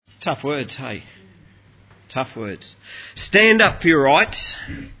Tough words, hey? Tough words. Stand up for your rights.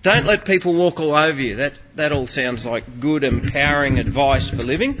 Don't let people walk all over you. That all sounds like good, empowering advice for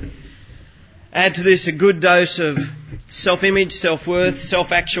living. Add to this a good dose of self-image, self-worth,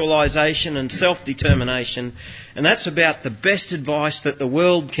 self-actualisation and self-determination. And that's about the best advice that the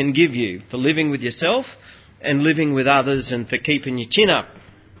world can give you for living with yourself and living with others and for keeping your chin up.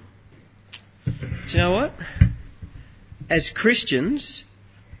 Do you know what? As Christians,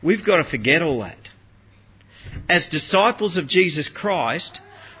 we've got to forget all that. As disciples of Jesus Christ,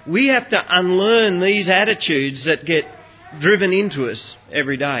 we have to unlearn these attitudes that get driven into us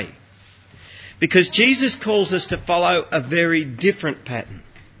every day. Because Jesus calls us to follow a very different pattern.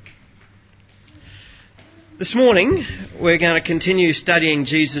 This morning, we're going to continue studying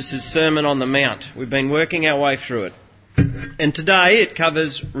Jesus' Sermon on the Mount. We've been working our way through it. And today it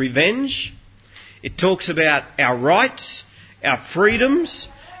covers revenge. It talks about our rights, our freedoms,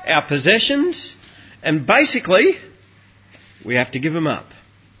 our possessions, and basically, we have to give them up.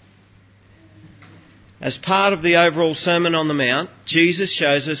 As part of the overall Sermon on the Mount, Jesus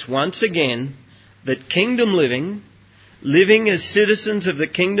shows us once again that kingdom living as citizens of the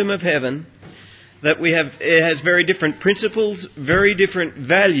kingdom of heaven, that it has very different principles, very different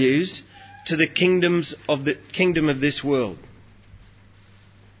values to the kingdom of this world.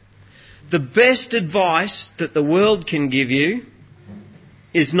 The best advice that the world can give you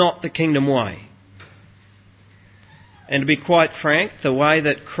is not the kingdom way. And to be quite frank, the way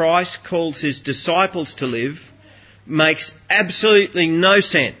that Christ calls his disciples to live makes absolutely no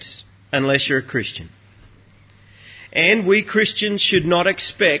sense unless you're a Christian. And we Christians should not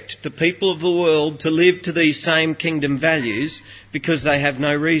expect the people of the world to live to these same kingdom values because they have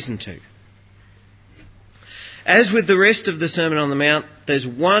no reason to. As with the rest of the Sermon on the Mount, there's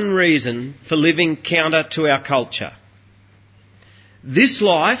one reason for living counter to our culture. This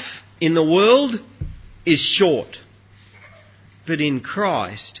life in the world is short. But in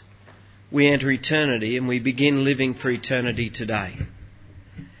Christ, we enter eternity and we begin living for eternity today.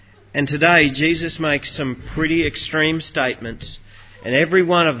 And today, Jesus makes some pretty extreme statements, and every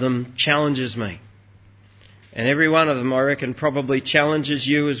one of them challenges me. And every one of them, I reckon, probably challenges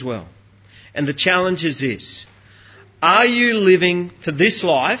you as well. And the challenge is this: are you living for this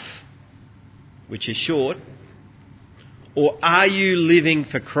life, which is short, or are you living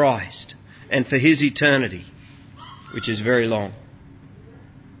for Christ and for his eternity, which is very long?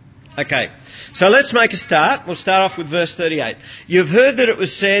 Okay, so let's make a start. We'll start off with verse 38. You've heard that it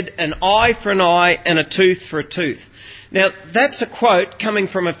was said, an eye for an eye and a tooth for a tooth. Now, that's a quote coming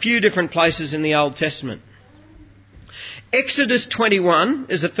from a few different places in the Old Testament. Exodus 21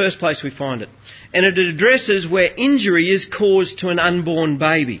 is the first place we find it. And it addresses where injury is caused to an unborn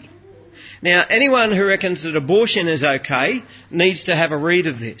baby. Now, anyone who reckons that abortion is okay needs to have a read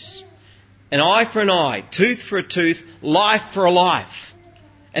of this. An eye for an eye, tooth for a tooth, life for a life.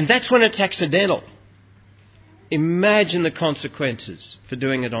 And that's when it's accidental. Imagine the consequences for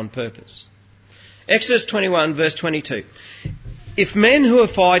doing it on purpose. Exodus 21 verse 22. If men who are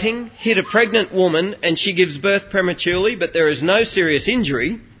fighting hit a pregnant woman and she gives birth prematurely but there is no serious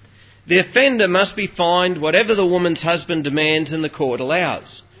injury, the offender must be fined whatever the woman's husband demands and the court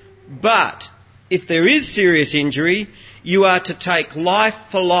allows. But if there is serious injury, you are to take life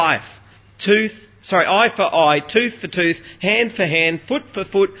for life, eye for eye, tooth for tooth, hand for hand, foot for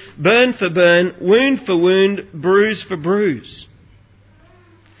foot, burn for burn, wound for wound, bruise for bruise.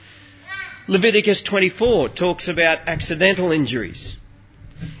 Leviticus 24 talks about accidental injuries.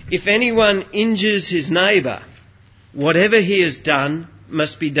 If anyone injures his neighbour, whatever he has done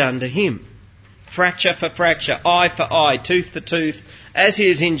must be done to him. Fracture for fracture, eye for eye, tooth for tooth. As he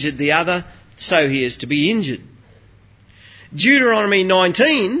has injured the other, so he is to be injured. Deuteronomy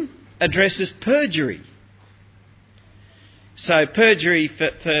 19 addresses perjury. So perjury,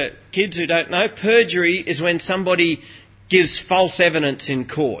 for kids who don't know, perjury is when somebody gives false evidence in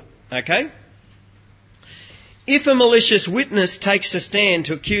court. Okay? If a malicious witness takes a stand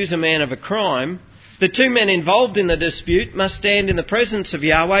to accuse a man of a crime, the two men involved in the dispute must stand in the presence of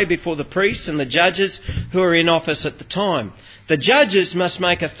Yahweh before the priests and the judges who are in office at the time. The judges must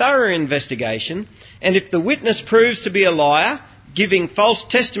make a thorough investigation, and if the witness proves to be a liar, giving false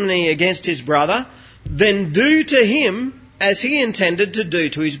testimony against his brother, then do to him as he intended to do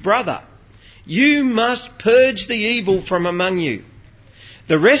to his brother. You must purge the evil from among you.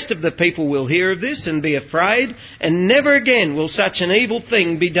 The rest of the people will hear of this and be afraid, and never again will such an evil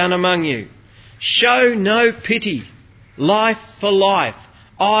thing be done among you. Show no pity. Life for life,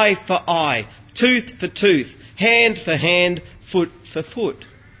 eye for eye, tooth for tooth, hand for hand, foot for foot.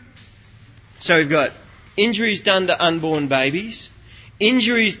 So we've got injuries done to unborn babies,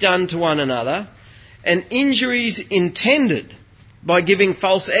 injuries done to one another, and injuries intended by giving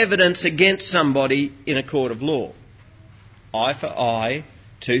false evidence against somebody in a court of law. Eye for eye,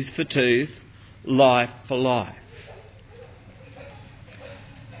 tooth for tooth, life for life.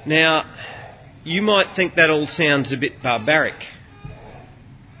 Now, you might think that all sounds a bit barbaric.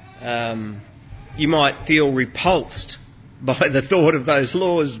 You might feel repulsed by the thought of those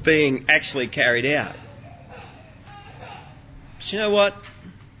laws being actually carried out. But you know what?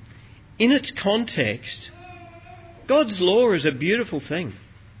 In its context, God's law is a beautiful thing.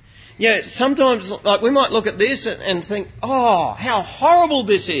 Yeah, sometimes we might look at this and think, oh, how horrible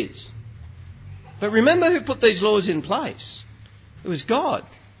this is. But remember who put these laws in place? It was God.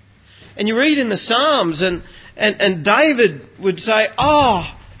 And you read in the Psalms and David would say,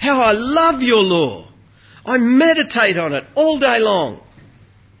 oh, how I love your law. I meditate on it all day long.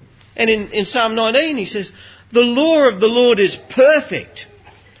 And in Psalm 19 he says, the law of the Lord is perfect,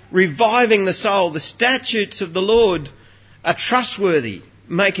 reviving the soul. The statutes of the Lord are trustworthy,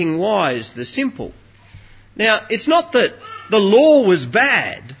 making wise the simple. Now, it's not that the law was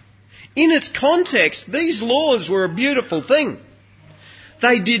bad. In its context, these laws were a beautiful thing.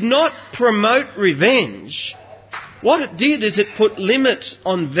 They did not promote revenge. What it did is it put limits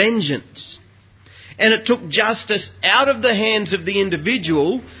on vengeance. And it took justice out of the hands of the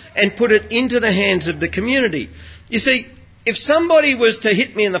individual and put it into the hands of the community. You see, if somebody was to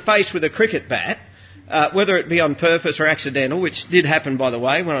hit me in the face with a cricket bat, whether it be on purpose or accidental, which did happen, by the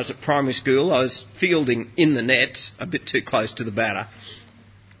way, when I was at primary school, I was fielding in the nets, a bit too close to the batter.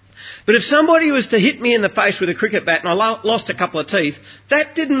 But if somebody was to hit me in the face with a cricket bat and I lost a couple of teeth,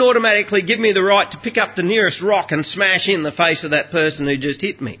 that didn't automatically give me the right to pick up the nearest rock and smash in the face of that person who just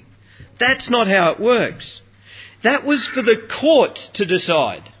hit me. That's not how it works. That was for the courts to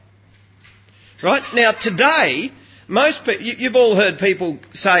decide. Right? Now today, most people, you've all heard people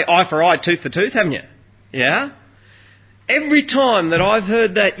say eye for eye, tooth for tooth, haven't you? Yeah? Every time that I've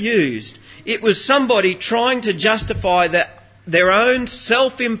heard that used, it was somebody trying to justify their own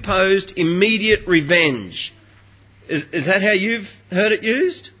self-imposed immediate revenge. Is that how you've heard it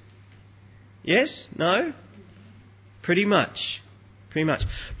used? Yes? No? Pretty much. Pretty much.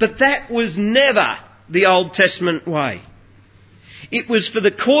 But that was never the Old Testament way. It was for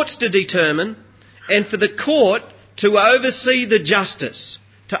the courts to determine and for the court to oversee the justice,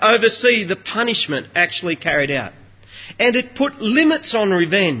 to oversee the punishment actually carried out. And it put limits on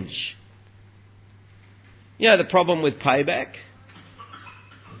revenge. You know the problem with payback?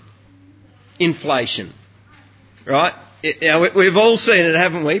 Inflation. Right? We've all seen it,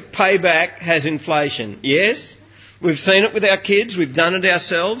 haven't we? Payback has inflation. Yes? We've seen it with our kids. We've done it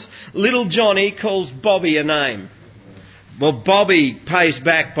ourselves. Little Johnny calls Bobby a name. Well, Bobby pays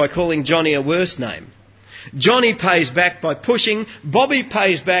back by calling Johnny a worse name. Johnny pays back by pushing. Bobby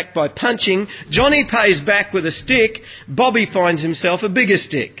pays back by punching. Johnny pays back with a stick. Bobby finds himself a bigger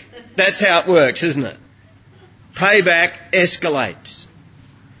stick. That's how it works, isn't it? Payback escalates.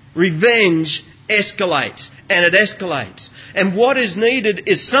 Revenge escalates. And it escalates. And what is needed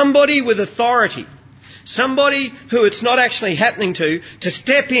is somebody with authority. Somebody who it's not actually happening to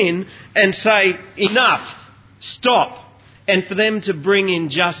step in and say, enough, stop, and for them to bring in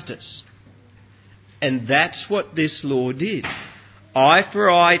justice. And that's what this law did. Eye for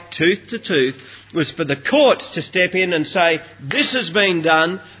eye, tooth to tooth, was for the courts to step in and say, this has been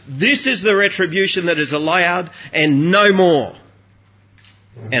done, this is the retribution that is allowed, and no more.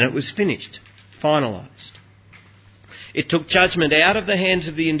 And it was finished, finalised. It took judgment out of the hands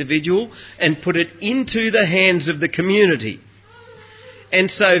of the individual and put it into the hands of the community. And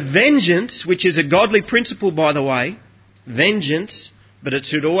so vengeance, which is a godly principle, by the way, vengeance, but it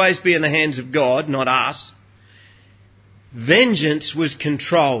should always be in the hands of God, not us. Vengeance was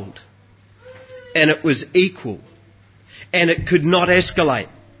controlled. And it was equal. And it could not escalate.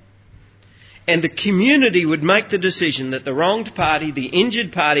 And the community would make the decision that the wronged party, the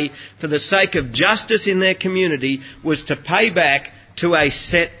injured party, for the sake of justice in their community, was to pay back to a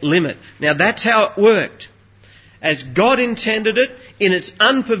set limit. Now that's how it worked. As God intended it, in its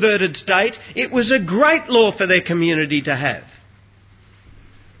unperverted state, it was a great law for their community to have.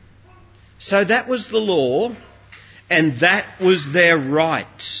 So that was the law, and that was their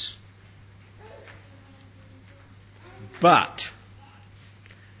rights. But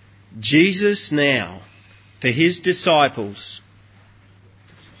Jesus now, for his disciples,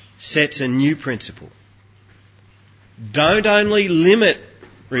 sets a new principle. Don't only limit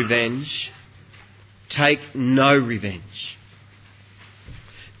revenge, take no revenge.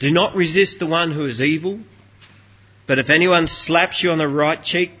 Do not resist the one who is evil, but if anyone slaps you on the right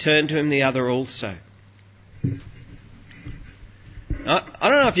cheek, turn to him the other also. I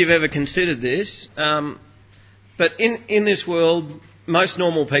don't know if you've ever considered this, but in this world, most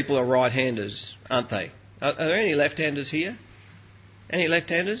normal people are right-handers, aren't they? Are there any left-handers here? Any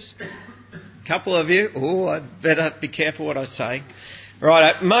left-handers? A couple of you? Oh, I'd better be careful what I say.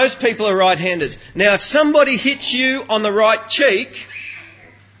 Right, most people are right-handers. Now, if somebody hits you on the right cheek,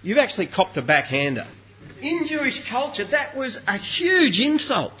 you've actually copped a backhander. In Jewish culture, that was a huge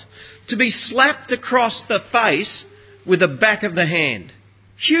insult, to be slapped across the face with the back of the hand.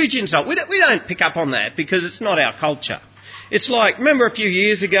 Huge insult. We don't pick up on that because it's not our culture. It's like, remember a few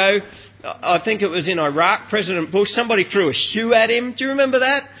years ago, I think it was in Iraq, President Bush, somebody threw a shoe at him. Do you remember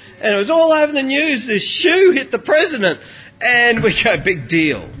that? And it was all over the news. This shoe hit the president. And we go, big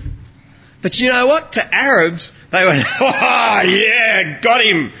deal. But you know what? To Arabs, they went, oh, yeah, got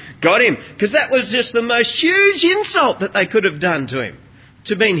him. Because that was just the most huge insult that they could have done to him.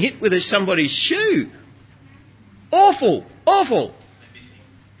 To being hit with somebody's shoe. Awful.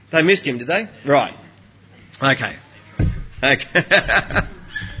 They missed him, did they? Right. Okay.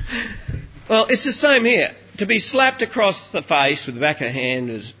 Well, it's the same here. To be slapped across the face with the back of the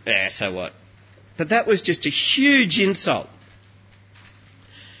hand is, so what? But that was just a huge insult.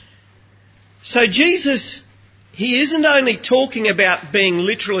 So Jesus, he isn't only talking about being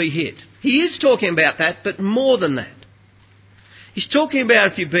literally hit. He is talking about that, but more than that. He's talking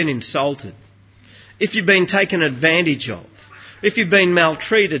about if you've been insulted, if you've been taken advantage of, if you've been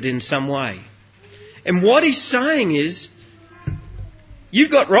maltreated in some way. And what he's saying is,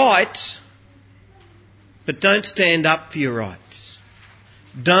 you've got rights, but don't stand up for your rights.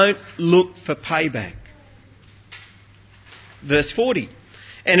 Don't look for payback. Verse 40.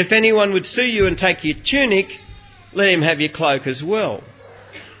 And if anyone would sue you and take your tunic, let him have your cloak as well.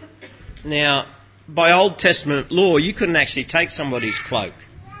 Now, by Old Testament law, you couldn't actually take somebody's cloak.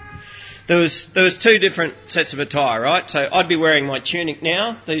 There was two different sets of attire, right? So I'd be wearing my tunic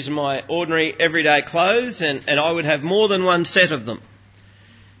now. These are my ordinary everyday clothes, and I would have more than one set of them.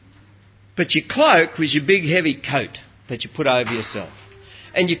 But your cloak was your big heavy coat that you put over yourself.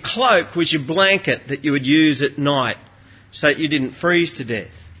 And your cloak was your blanket that you would use at night so that you didn't freeze to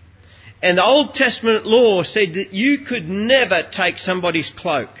death. And the Old Testament law said that you could never take somebody's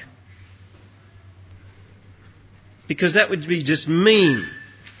cloak, because that would be just mean,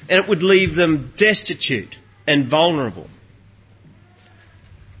 and it would leave them destitute and vulnerable.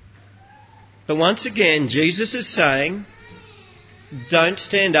 But once again, Jesus is saying, don't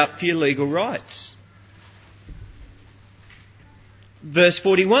stand up for your legal rights. Verse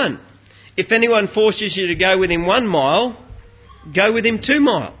 41. If anyone forces you to go with him 1 mile, go with him 2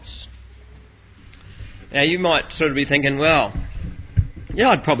 miles. Now you might sort of be thinking, well, yeah,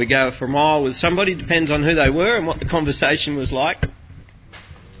 I'd probably go for a mile with somebody. Depends on who they were and what the conversation was like.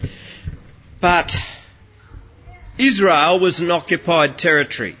 But Israel was an occupied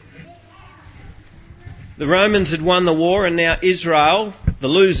territory. The Romans had won the war, and now Israel, the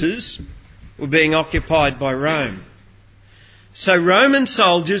losers, were being occupied by Rome. So Roman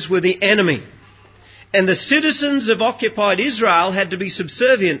soldiers were the enemy, and the citizens of occupied Israel had to be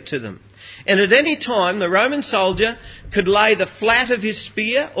subservient to them. And at any time, the Roman soldier could lay the flat of his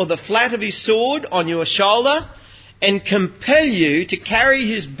spear or the flat of his sword on your shoulder and compel you to carry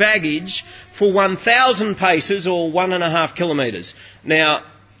his baggage for 1,000 paces or 1.5 kilometres. Now,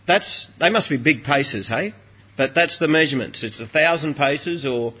 they must be big paces, hey? But that's the measurements. It's 1,000 paces,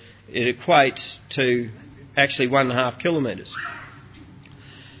 or it equates to actually 1.5 kilometres.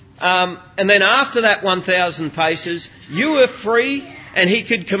 And then after that 1,000 paces, you were free, and he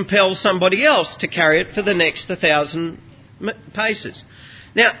could compel somebody else to carry it for the next 1,000 paces.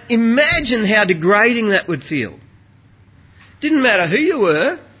 Now, imagine how degrading that would feel. Didn't matter who you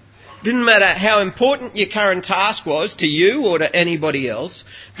were. Didn't matter how important your current task was to you or to anybody else.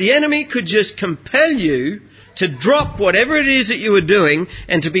 The enemy could just compel you to drop whatever it is that you were doing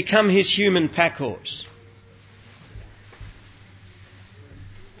and to become his human pack horse.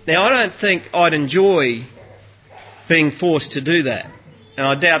 Now, I don't think I'd enjoy being forced to do that. And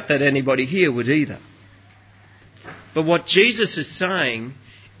I doubt that anybody here would either. But what Jesus is saying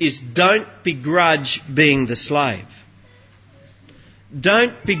is, don't begrudge being the slave.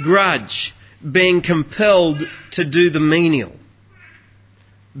 Don't begrudge being compelled to do the menial.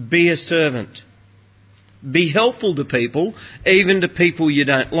 Be a servant. Be helpful to people, even to people you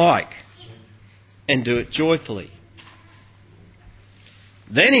don't like. And do it joyfully.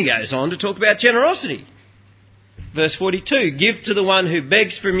 Then he goes on to talk about generosity. Verse 42, give to the one who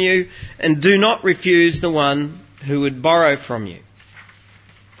begs from you, and do not refuse the one who would borrow from you.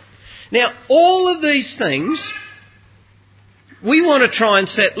 Now, all of these things we want to try and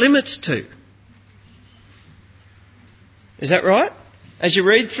set limits to. Is that right? As you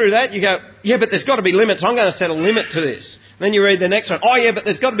read through that, you go, yeah, but there's got to be limits. I'm going to set a limit to this. Then you read the next one. Oh, yeah, but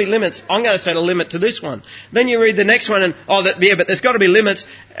there's got to be limits. I'm going to set a limit to this one. Then you read the next one and, yeah, but there's got to be limits.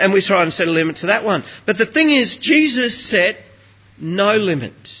 And we try and set a limit to that one. But the thing is, Jesus set no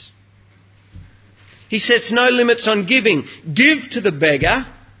limits. He sets no limits on giving. Give to the beggar.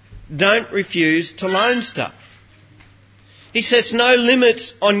 Don't refuse to loan stuff. He sets no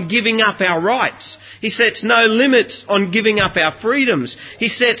limits on giving up our rights. He sets no limits on giving up our freedoms. He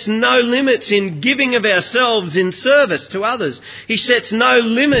sets no limits in giving of ourselves in service to others. He sets no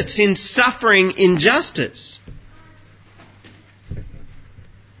limits in suffering injustice.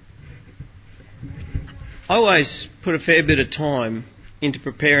 I always put a fair bit of time into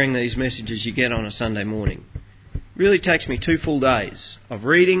preparing these messages you get on a Sunday morning. It really takes me 2 full days of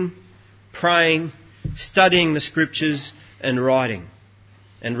reading, praying, studying the scriptures and writing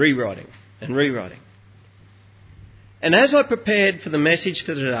and rewriting and rewriting. And as I prepared for the message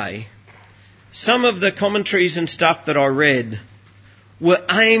for today, some of the commentaries and stuff that I read were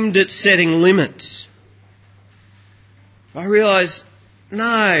aimed at setting limits. I realised, no,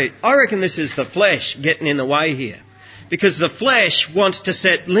 I reckon this is the flesh getting in the way here. Because the flesh wants to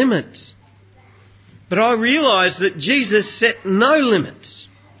set limits. But I realised that Jesus set no limits.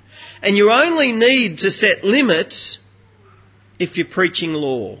 And you only need to set limits if you're preaching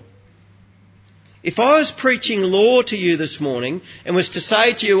law. If I was preaching law to you this morning and was to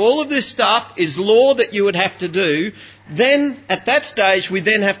say to you all of this stuff is law that you would have to do, then at that stage we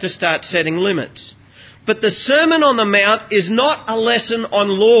then have to start setting limits. But the Sermon on the Mount is not a lesson on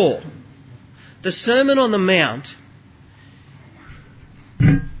law. The Sermon on the Mount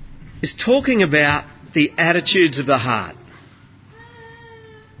is talking about the attitudes of the heart.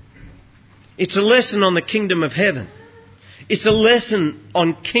 It's a lesson on the kingdom of heaven. It's a lesson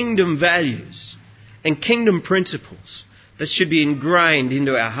on kingdom values and kingdom principles that should be ingrained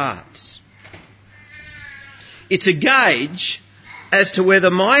into our hearts. It's a gauge as to whether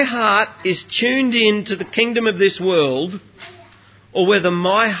my heart is tuned in to the kingdom of this world or whether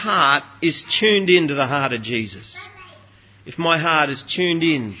my heart is tuned into the heart of Jesus. If my heart is tuned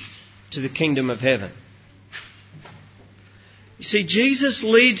in to the kingdom of heaven. You see, Jesus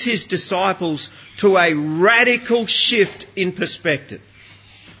leads his disciples to a radical shift in perspective.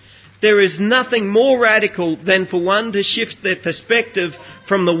 There is nothing more radical than for one to shift their perspective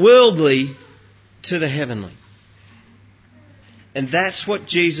from the worldly to the heavenly. And that's what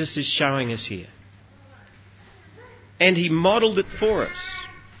Jesus is showing us here. And he modelled it for us.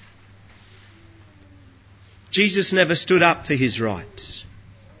 Jesus never stood up for his rights.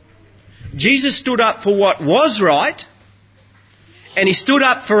 Jesus stood up for what was right, and he stood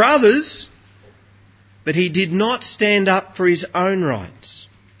up for others, but he did not stand up for his own rights.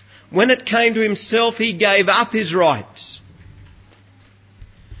 When it came to himself, he gave up his rights.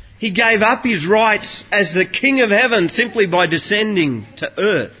 He gave up his rights as the King of Heaven simply by descending to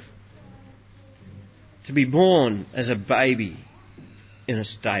earth, to be born as a baby in a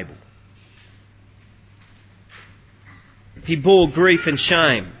stable. He bore grief and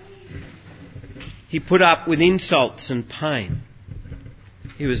shame. He put up with insults and pain.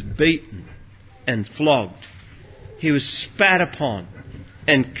 He was beaten and flogged. He was spat upon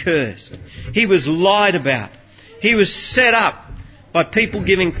and cursed. He was lied about. He was set up by people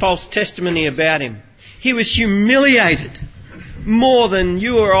giving false testimony about him. He was humiliated more than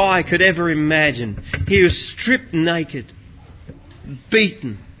you or I could ever imagine. He was stripped naked,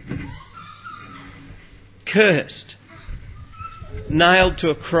 beaten, cursed, nailed to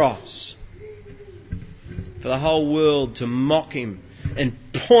a cross for the whole world to mock him and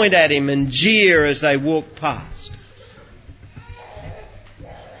point at him and jeer as they walked past.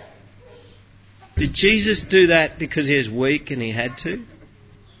 Did Jesus do that because he was weak and he had to?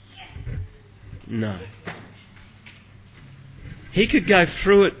 No. He could go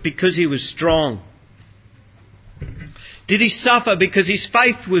through it because he was strong. Did he suffer because his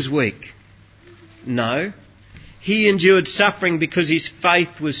faith was weak? No. He endured suffering because his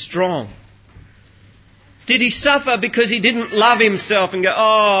faith was strong. Did he suffer because he didn't love himself and go,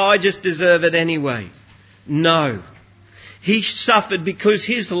 oh, I just deserve it anyway? No. He suffered because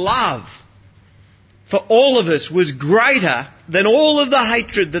his love for all of us was greater than all of the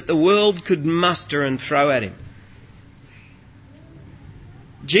hatred that the world could muster and throw at him.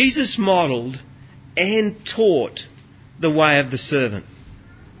 Jesus modelled and taught the way of the servant.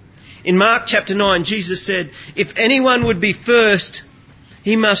 In Mark chapter 9, Jesus said, if anyone would be first,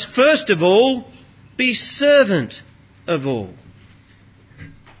 he must first of all be servant of all.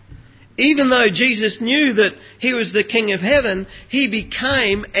 Even though Jesus knew that he was the King of Heaven, he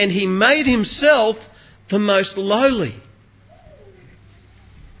became and he made himself the most lowly.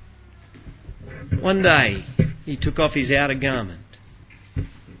 One day, he took off his outer garment,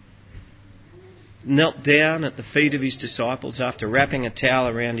 knelt down at the feet of his disciples after wrapping a towel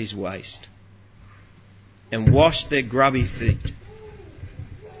around his waist, and washed their grubby feet.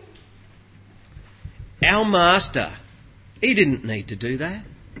 Our Master, he didn't need to do that.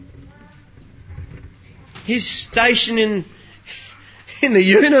 His station in the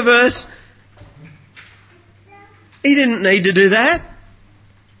universe, he didn't need to do that.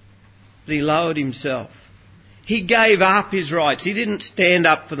 But he lowered himself. He gave up his rights. He didn't stand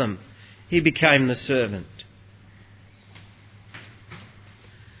up for them. He became the servant.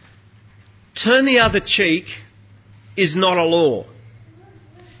 Turn the other cheek is not a law.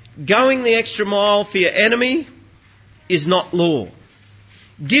 Going the extra mile for your enemy is not law.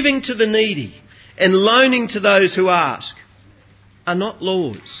 Giving to the needy and loaning to those who ask are not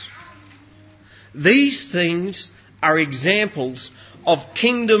laws. These things are examples of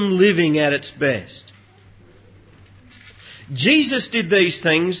kingdom living at its best. Jesus did these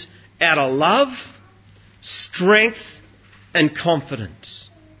things out of love, strength, and confidence.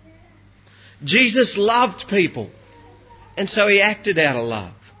 Jesus loved people, and so he acted out of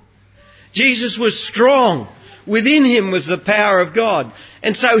love. Jesus was strong. Within him was the power of God,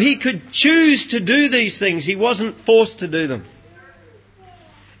 and so he could choose to do these things. He wasn't forced to do them.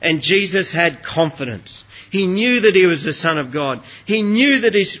 And Jesus had confidence. He knew that he was the Son of God. He knew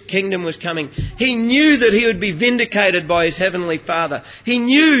that his kingdom was coming. He knew that he would be vindicated by his heavenly Father. He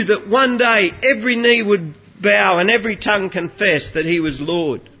knew that one day every knee would bow and every tongue confess that he was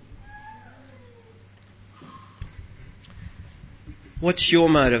Lord. What's your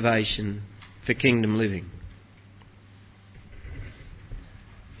motivation for kingdom living?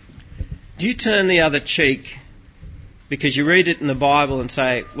 Do you turn the other cheek because you read it in the Bible and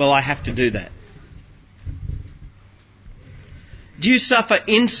say, well, I have to do that? Do you suffer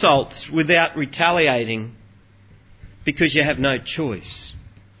insults without retaliating because you have no choice?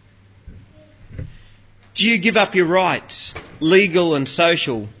 Do you give up your rights, legal and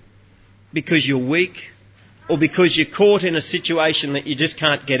social, because you're weak or because you're caught in a situation that you just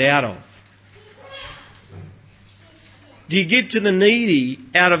can't get out of? Do you give to the needy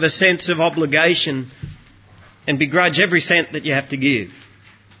out of a sense of obligation and begrudge every cent that you have to give?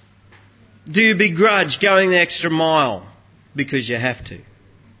 Do you begrudge going the extra mile because you have to?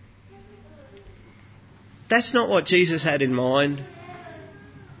 That's not what Jesus had in mind.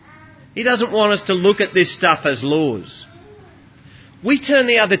 He doesn't want us to look at this stuff as laws. We turn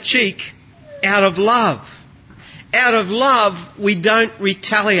the other cheek out of love. Out of love, we don't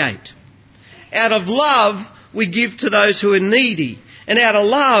retaliate. Out of love, we give to those who are needy. And out of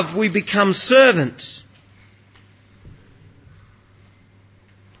love, we become servants.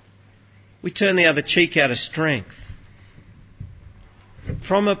 We turn the other cheek out of strength.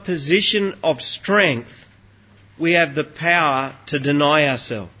 From a position of strength, we have the power to deny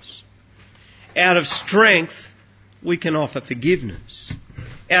ourselves. Out of strength, we can offer forgiveness.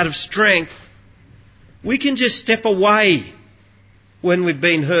 Out of strength, we can just step away when we've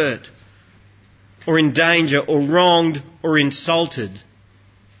been hurt or in danger or wronged or insulted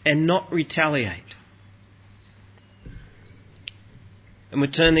and not retaliate. And we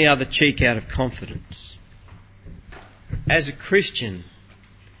turn the other cheek out of confidence. As a Christian,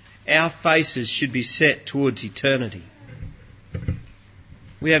 our faces should be set towards eternity.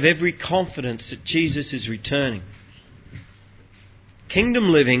 We have every confidence that Jesus is returning. Kingdom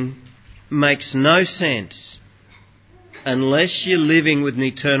living makes no sense unless you're living with an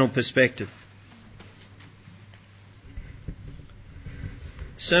eternal perspective.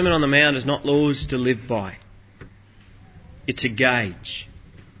 Sermon on the Mount is not laws to live by. It's a gauge.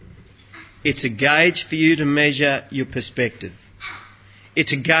 It's a gauge for you to measure your perspective.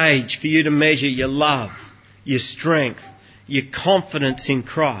 It's a gauge for you to measure your love, your strength, your confidence in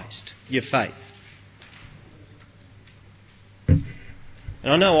Christ, your faith. And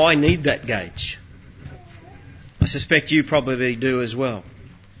I know I need that gauge. I suspect you probably do as well.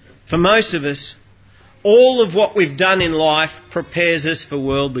 For most of us, all of what we've done in life prepares us for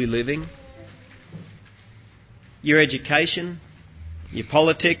worldly living. Your education, your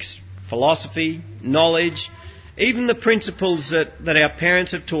politics, philosophy, knowledge, even the principles that our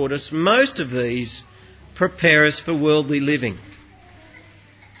parents have taught us, most of these prepare us for worldly living.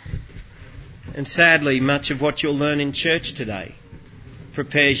 And sadly, much of what you'll learn in church today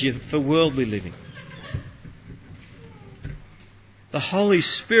prepares you for worldly living. The Holy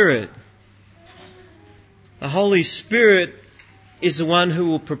Spirit is the one who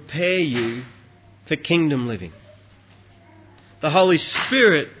will prepare you for kingdom living. The Holy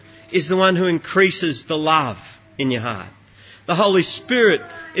Spirit is the one who increases the love in your heart. The Holy Spirit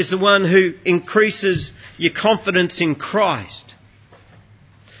is the one who increases your confidence in Christ.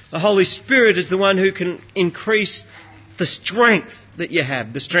 The Holy Spirit is the one who can increase the strength that you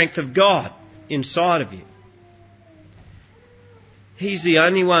have, the strength of God inside of you. He's the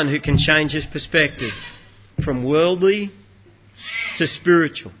only one who can change his perspective from worldly to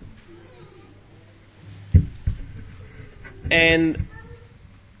spiritual. And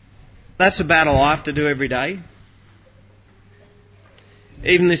that's a battle I have to do every day.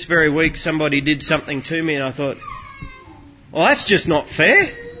 Even this very week, somebody did something to me and I thought, well, that's just not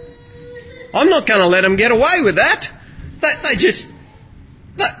fair. I'm not going to let them get away with that. I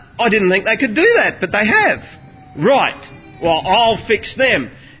didn't think they could do that, but they have. Right. Well, I'll fix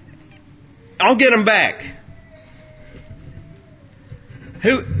them. I'll get them back.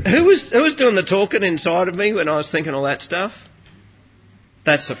 Who was doing the talking inside of me when I was thinking all that stuff?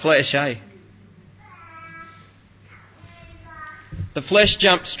 That's the flesh, eh? The flesh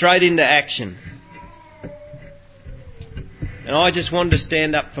jumped straight into action. And I just wanted to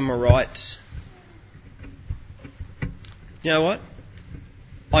stand up for my rights. You know what?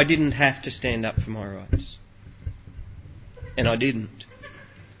 I didn't have to stand up for my rights. And I didn't.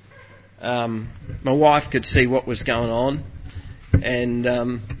 My wife could see what was going on. And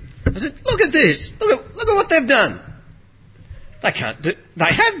I said, look at this. Look at what they've done. They have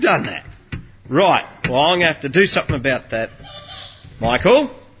done that. Right. Well, I'm going to have to do something about that. Michael,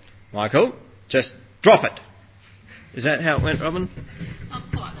 just drop it. Is that how it went, Robin? Not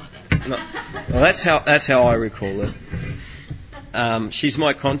quite like that. No. Well, that's how I recall it. She's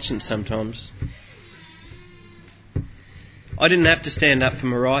my conscience sometimes. I didn't have to stand up for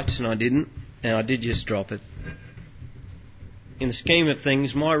my rights, and I didn't. And I did just drop it. In the scheme of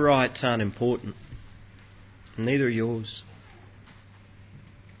things, my rights aren't important. Neither are yours.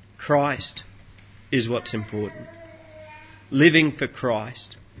 Christ is what's important. Living for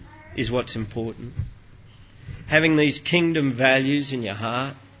Christ is what's important. Having these kingdom values in your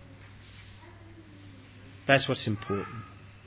heart, that's what's important.